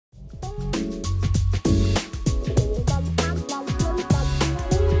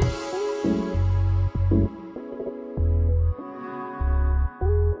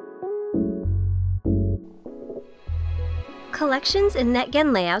Collections in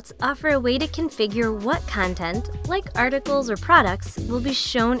Netgen Layouts offer a way to configure what content, like articles or products, will be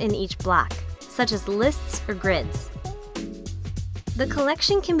shown in each block, such as lists or grids. The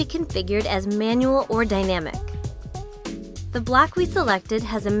collection can be configured as manual or dynamic. The block we selected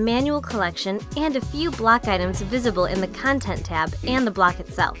has a manual collection and a few block items visible in the Content tab and the block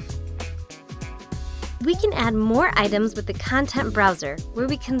itself. We can add more items with the Content browser, where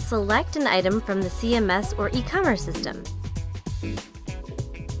we can select an item from the CMS or e-commerce system.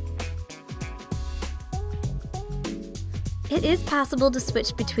 It is possible to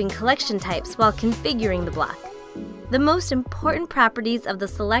switch between collection types while configuring the block. The most important properties of the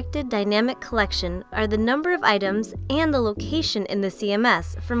selected dynamic collection are the number of items and the location in the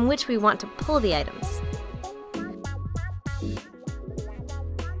CMS from which we want to pull the items.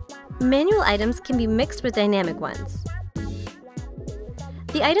 Manual items can be mixed with dynamic ones.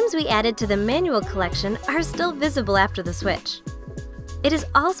 The items we added to the manual collection are still visible after the switch. It is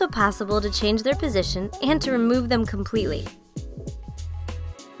also possible to change their position and to remove them completely.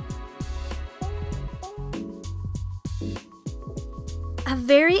 A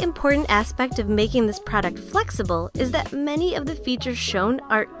very important aspect of making this product flexible is that many of the features shown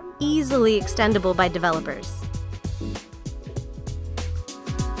are easily extendable by developers.